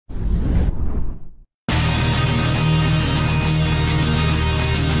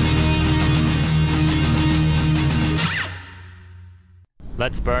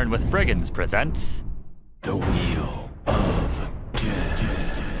Let's Burn with Brigands presents The Wheel of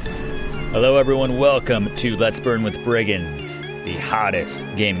Death. Hello everyone, welcome to Let's Burn with Brigands, the hottest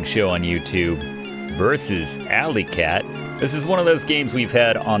gaming show on YouTube, versus Alley Cat. This is one of those games we've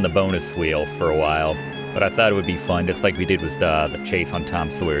had on the bonus wheel for a while, but I thought it would be fun, just like we did with the Chase on Tom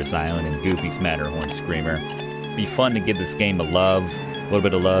Sawyer's Island and Goofy's Matterhorn Screamer. It'd be fun to give this game a little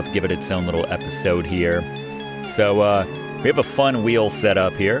bit of love, give it its own little episode here. So, we have a fun wheel set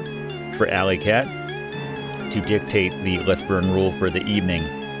up here for Alley Cat to dictate the Let's Burn rule for the evening.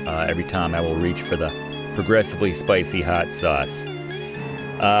 Every time I will reach for the progressively spicy hot sauce.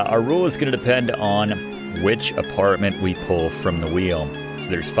 Our rule is going to depend on which apartment we pull from the wheel. So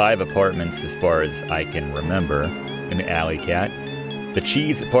there's 5 apartments as far as I can remember in the Alley Cat. The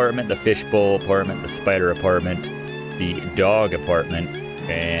cheese apartment, the fishbowl apartment, the spider apartment, the dog apartment,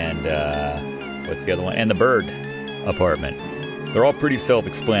 and what's the other one? And the bird apartment. They're all pretty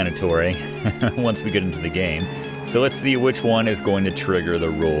self-explanatory once we get into the game. So let's see which one is going to trigger the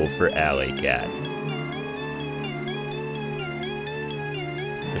rule for Alley Cat.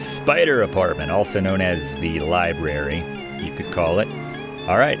 The spider apartment, also known as the library, you could call it.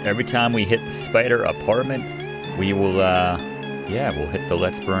 Alright, every time we hit the spider apartment, we will, we'll hit the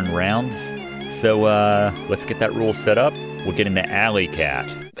Let's Burn rounds. So, let's get that rule set up. We'll get into Alley Cat.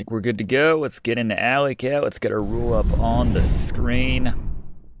 I think we're good to go. Let's get into Alley Cat. Let's get our rule up on the screen.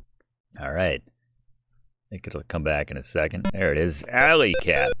 Alright. I think it'll come back in a second. There it is. Alley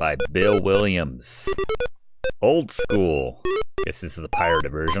Cat by Bill Williams. Old school. Guess this is the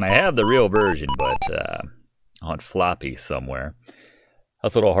pirated version. I have the real version, but on floppy somewhere.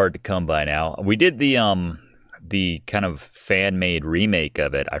 That's a little hard to come by now. We did the kind of fan-made remake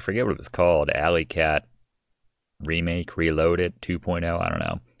of it. I forget what it was called. Alley Cat Remake, Reloaded 2.0. I don't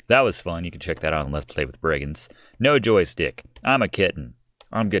know. That was fun. You can check that out on Let's Play with Brigands. No joystick. I'm a kitten.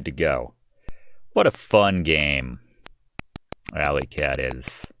 I'm good to go. What a fun game Alley Cat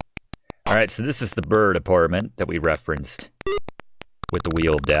is. Alright, so this is the bird apartment that we referenced with the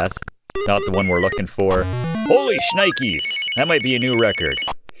Wheel of Death. Not the one we're looking for. Holy shnikes! That might be a new record.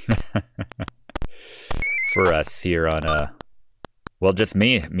 For us here on, well, just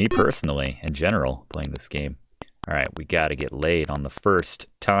me personally, in general, playing this game. Alright, we gotta get laid on the first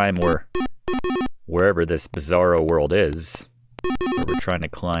time we're wherever this bizarro world is. Where we're trying to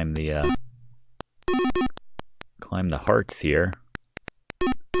climb the hearts here.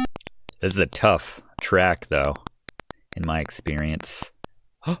 This is a tough track, though, in my experience.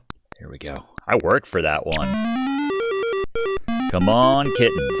 Oh, here we go. I worked for that one. Come on,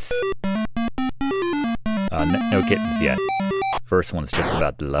 kittens. No kittens yet. First one's just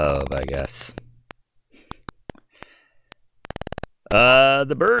about love, I guess.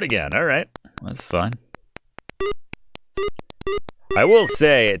 The bird again. All right, that's fine. I will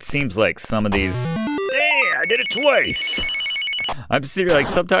say, it seems like some of these... Hey, I did it twice! I'm serious, like,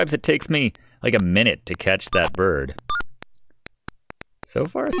 sometimes it takes me, like, a minute to catch that bird. So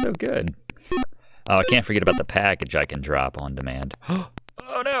far, so good. Oh, I can't forget about the package I can drop on demand. Oh,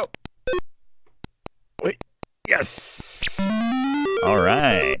 no! Wait, yes!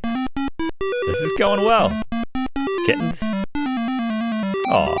 Alright. This is going well. Kittens.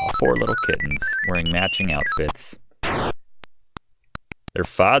 Aw, 4 little kittens wearing matching outfits. Their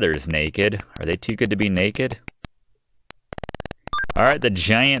father's naked. Are they too good to be naked? Alright, the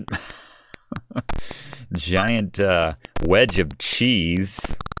giant wedge of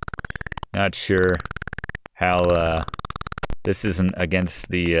cheese. Not sure how this isn't against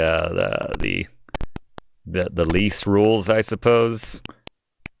the lease rules, I suppose.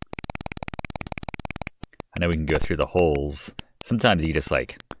 I know we can go through the holes. Sometimes you just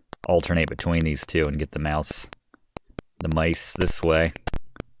like alternate between these two and get the mice this way.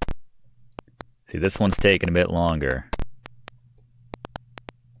 See, this one's taking a bit longer.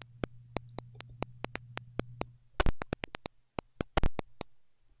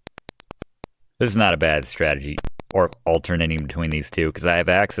 This is not a bad strategy, or alternating between these two, because I have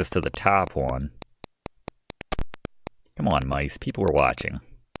access to the top one. Come on, mice. People are watching.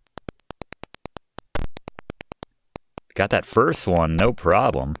 Got that first one, no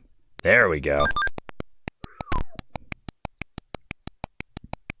problem. There we go.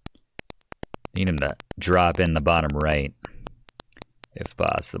 Need him to drop in the bottom right, if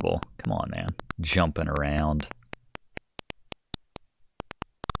possible. Come on, man. Jumping around.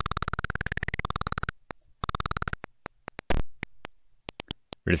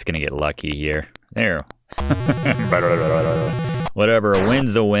 We're just gonna get lucky here. There. Whatever, a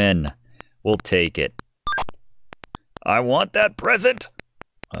win's a win. We'll take it. I want that present!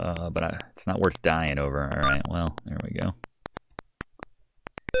 But it's not worth dying over. Alright, well, there we go.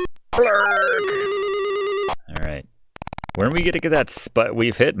 Alright. When are we gonna get that spider?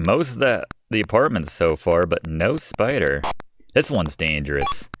 We've hit most of the apartments so far, but no spider. This one's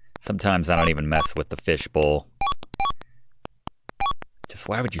dangerous. Sometimes I don't even mess with the fishbowl. Just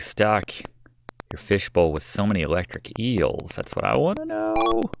why would you stock your fishbowl with so many electric eels? That's what I want to know.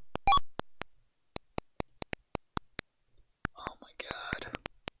 Oh my god.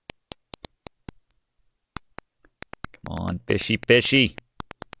 Come on, fishy, fishy.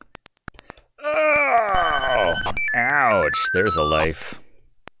 Oh, ouch. There's a life.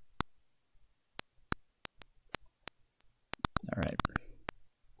 All right.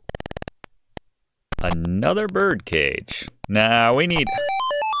 Another bird cage. Nah, we need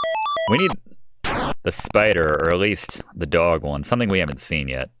the spider, or at least the dog one. Something we haven't seen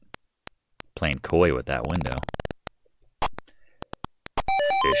yet. Playing coy with that window.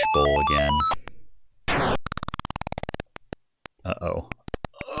 Fishbowl again. Uh-oh.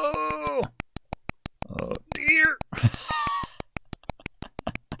 Oh! Oh, dear!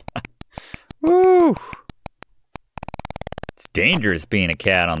 Woo! It's dangerous being a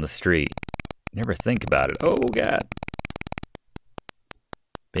cat on the street. Never think about it. Oh, God.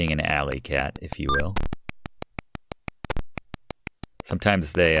 Being an alley cat, if you will.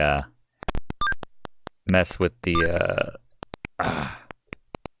 Sometimes they, mess with the,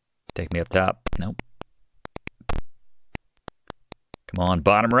 Take me up top. Nope. Come on,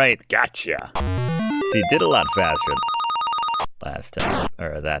 bottom right. Gotcha. See, you did a lot faster last time,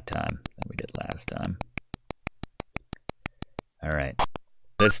 or that time, than we did last time. All right.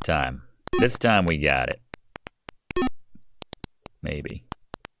 This time we got it. Maybe.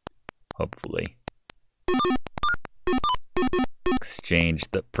 Hopefully. Exchange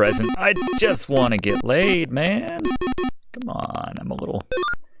the present. I just want to get laid, man. Come on, I'm a little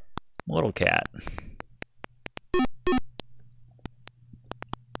cat.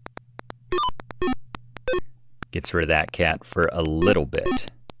 Gets rid of that cat for a little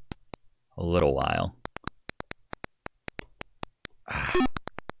bit. A little while.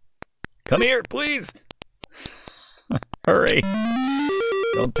 Come here, please. Hurry.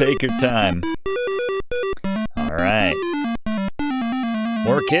 Don't take your time. All right.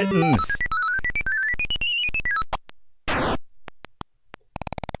 More kittens.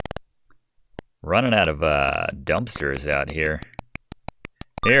 Running out of dumpsters out here.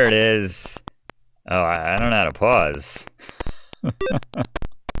 Here it is. Oh, I don't know how to pause.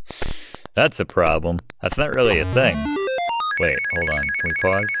 That's a problem. That's not really a thing. Wait, hold on. Can we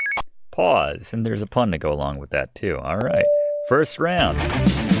pause? Pause. And there's a pun to go along with that, too. All right. First round.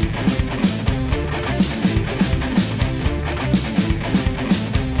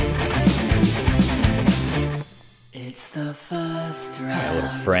 It's the first round. A little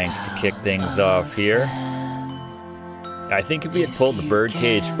Franks to kick things off here. I think if we had pulled the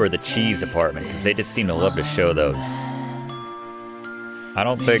birdcage or the cheese apartment, because they just seem to love to show those. I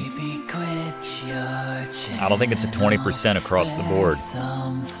don't think it's a 20% across the board.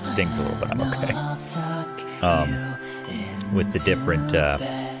 Stings a little, but I'm okay. With the different,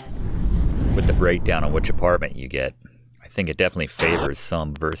 with the breakdown on which apartment you get, I think it definitely favors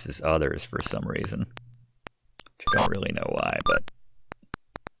some versus others for some reason. Which I don't really know why, but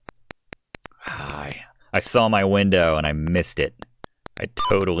I saw my window and I missed it. I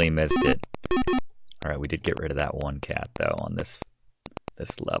totally missed it. All right, we did get rid of that one cat though on this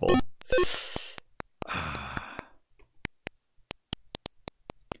level.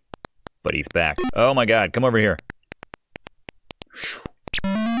 But he's back. Oh my God, come over here.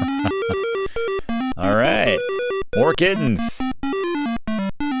 All right, more kittens.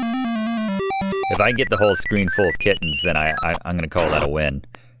 If I can get the whole screen full of kittens, then I'm gonna call that a win.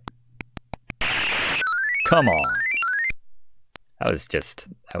 Come on. That was just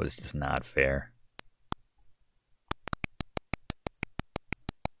not fair.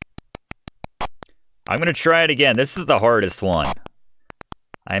 I'm gonna try it again. This is the hardest one.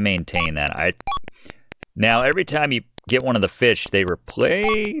 I maintain that. Now every time you get one of the fish, they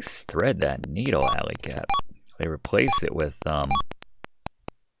replace thread that needle, alley cat. They replace it with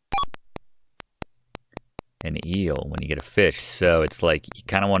an eel when you get a fish. So it's like you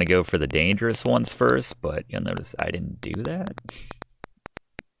kind of want to go for the dangerous ones first, but you'll notice I didn't do that.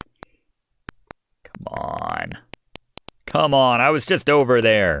 Come on. Come on, I was just over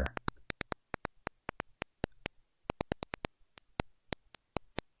there.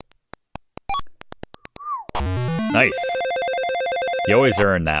 Nice. You always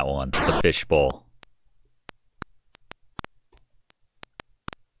earn that one, the fishbowl.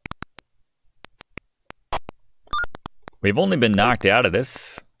 We've only been knocked out of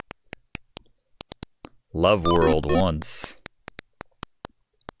this love world once.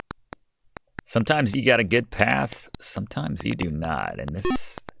 Sometimes you got a good path, sometimes you do not, and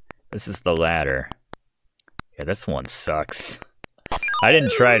this is the latter. Yeah, this one sucks. I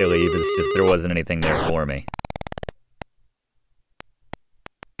didn't try to leave, it's just there wasn't anything there for me.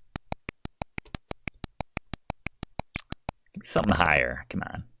 Give me something higher, come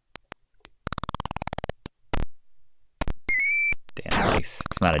on. Damn, at least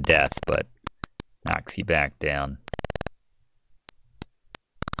it's not a death, but knocks you back down.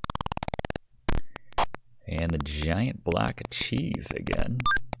 And the giant block of cheese again.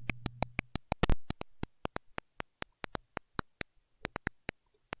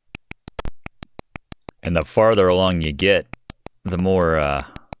 And the farther along you get, the more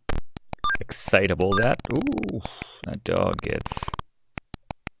excitable that dog gets.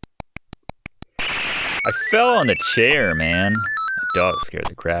 I fell on the chair, man. That dog scared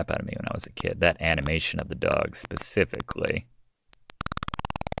the crap out of me when I was a kid. That animation of the dog specifically.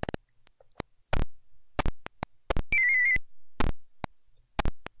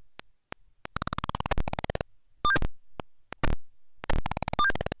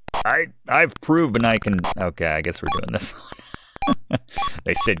 I've proven I can... Okay, I guess we're doing this one.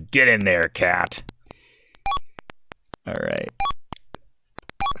 They said, get in there, cat. Alright.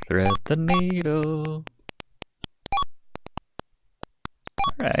 Thread the needle.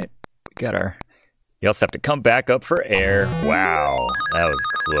 Alright. We got our... You also have to come back up for air. Wow, that was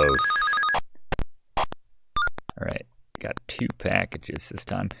close. Alright. Got 2 packages this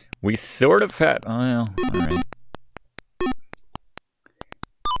time. We sort of had... Oh, well, alright.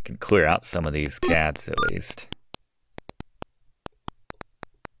 Can clear out some of these cats at least.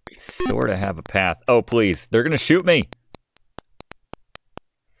 We sort of have a path. Oh, please. They're going to shoot me.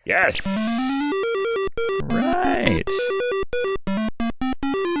 Yes. Right.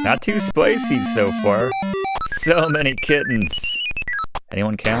 Not too spicy so far. So many kittens.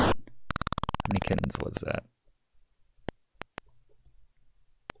 Anyone count? How many kittens was that?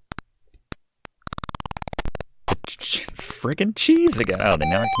 Friggin' cheese again. Oh, they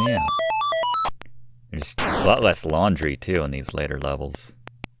knocked me out. There's a lot less laundry, too, in these later levels.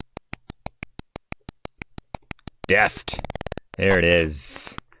 Deft. There it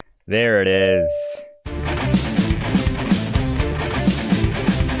is. There it is.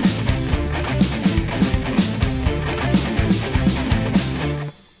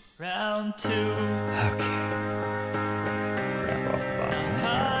 Round 2. Okay. Wrap off the bottom.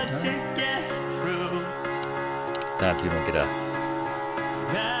 Hard to get through. Time to look it up.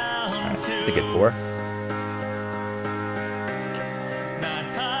 Round 2. It's a good 4. Not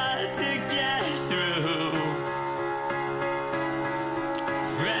hard to get through.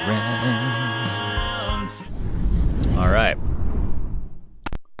 Round 2. All right.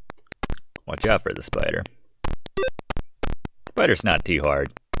 Watch out for the spider. Spider's not too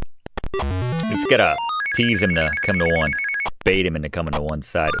hard. You just gotta tease him to come to one. Bait him into coming to one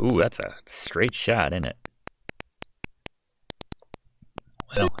side. Ooh, that's a straight shot, isn't it?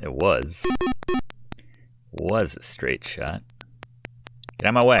 Well, it was. Was a straight shot. Get out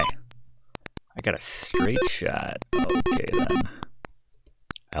of my way. I got a straight shot. Okay, then.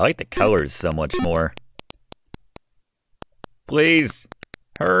 I like the colors so much more. Please.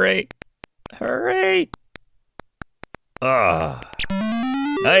 Hurry. Hurry. Ah.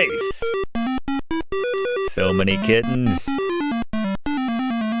 Nice. So many kittens.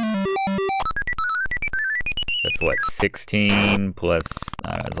 That's what, 16 plus...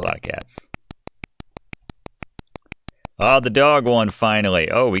 there's a lot of cats. Oh, the dog won finally.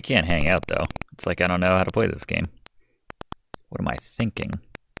 Oh, we can't hang out, though. It's like I don't know how to play this game. What am I thinking?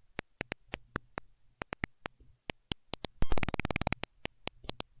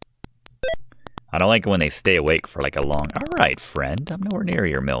 I don't like it when they stay awake for like a long... All right, friend. I'm nowhere near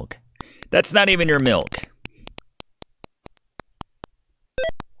your milk. That's not even your milk.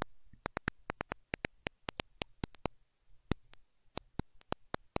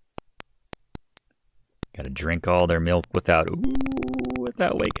 Gotta drink all their milk without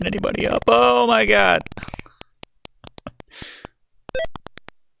waking anybody up. Oh my god.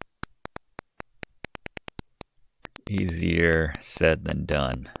 Easier said than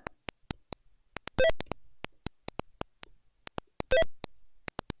done.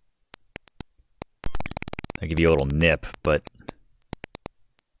 I'll give you a little nip, but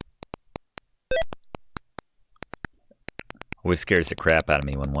always scares the crap out of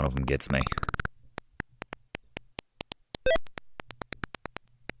me when one of them gets me.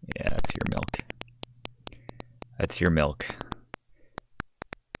 Yeah, that's your milk. That's your milk.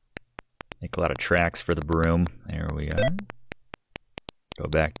 Make a lot of tracks for the broom. There we are. Go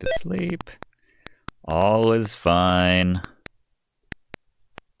back to sleep. All is fine.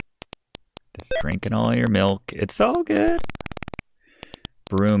 Just drinking all your milk. It's all good.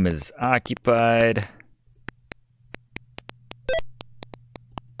 Broom is occupied.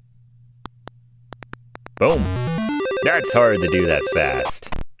 Boom. That's hard to do that fast.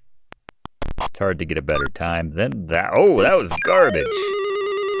 It's hard to get a better time than that. Oh, that was garbage.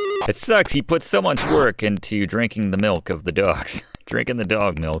 It sucks. He put so much work into drinking the milk of the dogs. Drinking the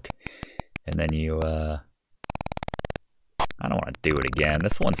dog milk. And then you, I don't want to do it again.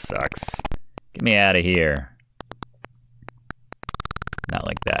 This one sucks. Get me out of here. Not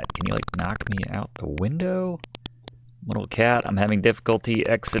like that. Can you, like, knock me out the window? Little cat, I'm having difficulty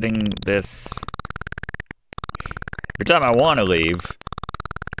exiting this. Every time I want to leave,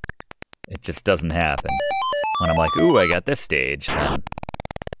 it just doesn't happen. When I'm like, ooh, I got this stage, then,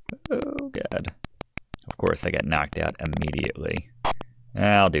 oh, God. Of course, I get knocked out immediately.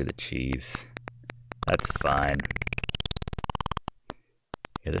 I'll do the cheese. That's fine.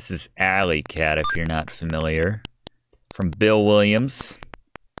 Yeah, this is Alley Cat, if you're not familiar. From Bill Williams.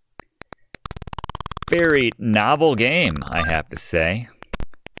 Very novel game, I have to say.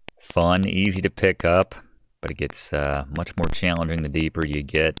 Fun, easy to pick up, but it gets much more challenging the deeper you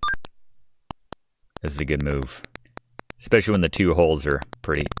get. This is a good move. Especially when the 2 holes are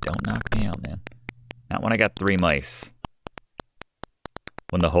pretty... Don't knock me out, man. Not when I got 3 mice.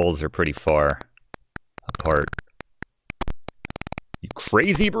 When the holes are pretty far apart. You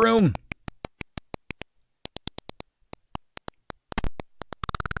crazy broom!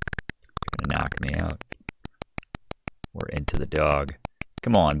 Gonna knock me out. We're into the dog.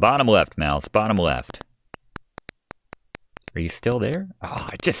 Come on, bottom left, mouse. Bottom left. Are you still there? Oh,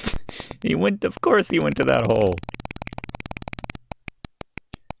 he went, of course he went to that hole.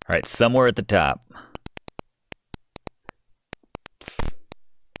 All right, somewhere at the top.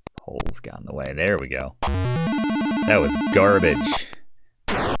 Holes got in the way. There we go. That was garbage.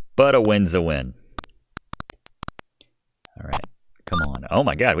 But a win's a win. All right, come on. Oh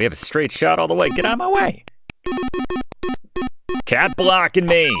my God, we have a straight shot all the way. Get out of my way. Cat blocking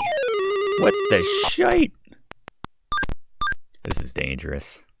me. What the shite? This is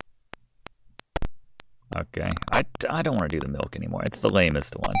dangerous. Okay, I don't want to do the milk anymore. It's the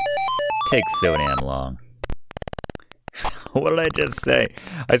lamest one. Takes so damn long. What did I just say?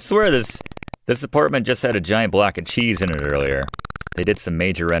 I swear this apartment just had a giant block of cheese in it earlier. They did some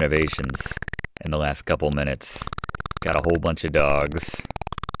major renovations in the last couple minutes. Got a whole bunch of dogs.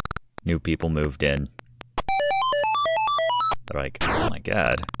 New people moved in. They're like, oh my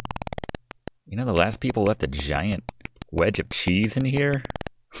God. You know, the last people left a giant wedge of cheese in here?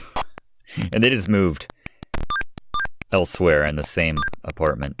 And they just moved elsewhere in the same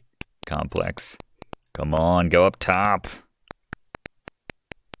apartment complex. Come on, go up top.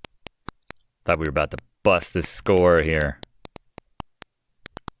 Thought we were about to bust this score here.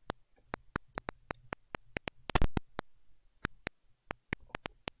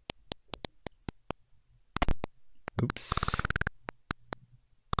 Oops.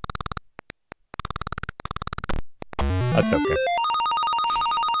 That's okay.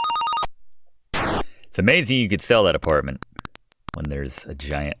 It's amazing you could sell that apartment when there's a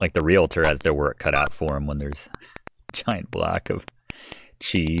giant, like the realtor has their work cut out for him when there's a giant block of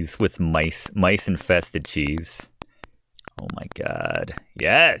cheese with mice-infested cheese. Oh my God.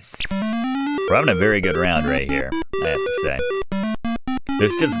 Yes! We're having a very good round right here, I have to say.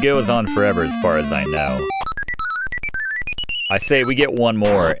 This just goes on forever as far as I know. I say we get one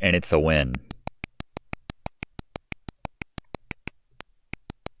more and it's a win.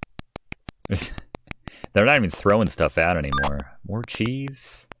 They're not even throwing stuff out anymore. More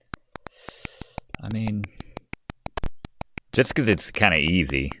cheese? I mean, just because it's kind of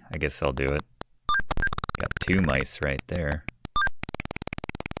easy, I guess I'll do it. Got 2 mice right there.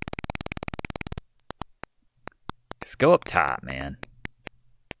 Just go up top, man.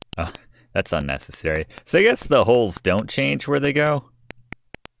 Oh, that's unnecessary. So I guess the holes don't change where they go.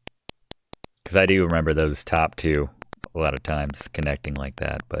 Because I do remember those top 2 a lot of times connecting like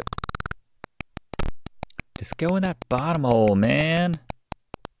that, but... Just go in that bottom hole, man.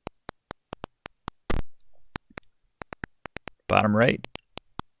 Bottom right.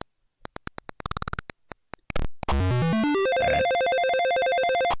 Alright.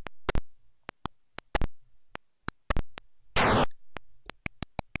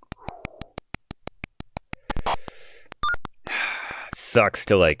 Sucks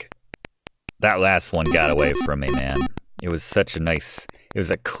to, like, that last one got away from me, man. It was such a nice, it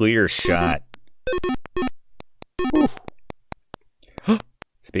was a clear shot.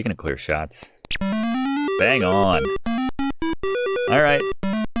 Speaking of clear shots, bang on. All right,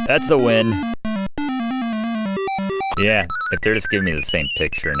 that's a win. Yeah, if they're just giving me the same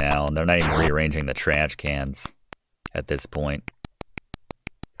picture now, and they're not even rearranging the trash cans at this point.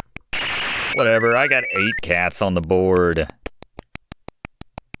 Whatever, I got 8 cats on the board.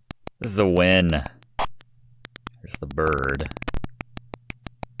 This is a win. There's the bird.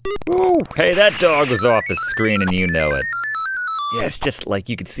 Ooh, hey, that dog was off the screen and you know it. Yeah, it's just like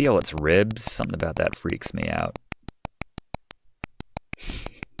you can see all its ribs. Something about that freaks me out.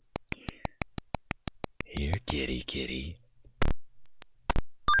 Here, kitty, kitty.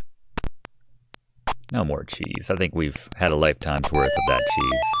 No more cheese. I think we've had a lifetime's worth of that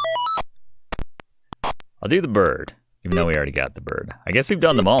cheese. I'll do the bird, even though we already got the bird. I guess we've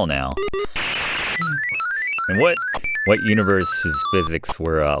done them all now. And what universe's physics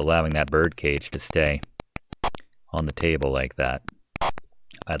were allowing that bird cage to stay on the table like that?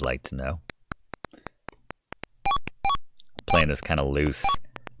 I'd like to know. Playing this kind of loose.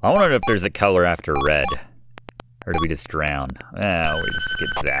 I wonder if there's a color after red. Or do we just drown? Ah, we just get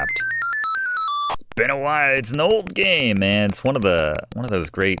zapped. It's been a while. It's an old game, man. It's one of those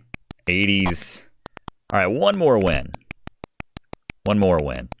great 80s. All right, one more win. One more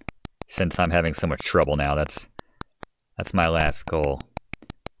win. Since I'm having so much trouble now, that's my last goal.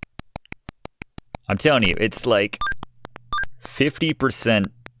 I'm telling you, it's like 50%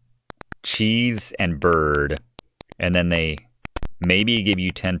 cheese and bird, and then they maybe give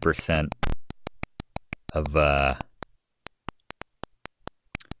you 10% of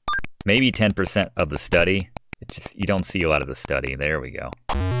maybe 10% of the study. It's just you don't see a lot of the study. There we go.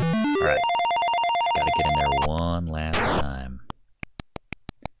 All right, just gotta get in there one last time.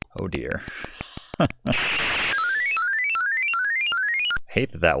 Oh dear.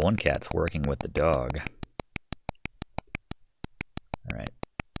 Hate that one cat's working with the dog. All right.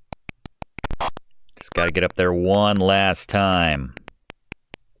 Just gotta get up there one last time.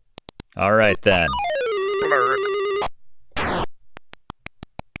 All right then.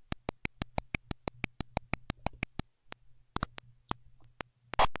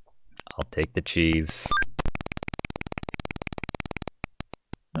 I'll take the cheese.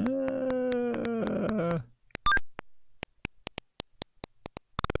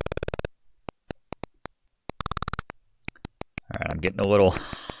 Alright, I'm getting a little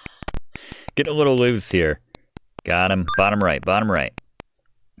loose here. Got him. Bottom right, bottom right.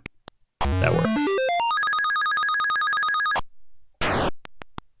 That works.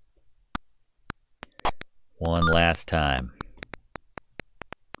 One last time.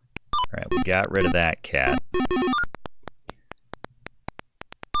 Alright, we got rid of that cat.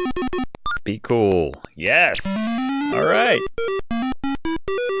 Be cool. Yes! Alright.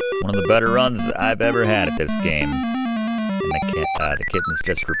 One of the better runs I've ever had at this game. And the kittens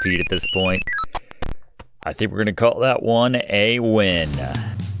just repeat at this point. I think we're going to call that one a win.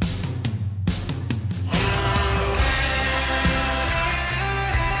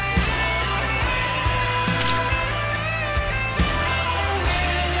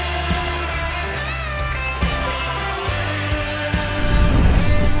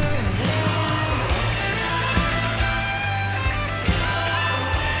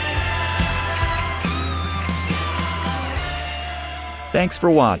 Thanks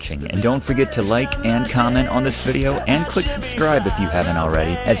for watching, and don't forget to like and comment on this video, and click subscribe if you haven't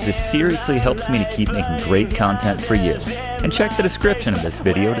already, as this seriously helps me to keep making great content for you. And check the description of this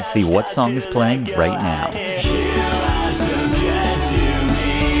video to see what song is playing right now.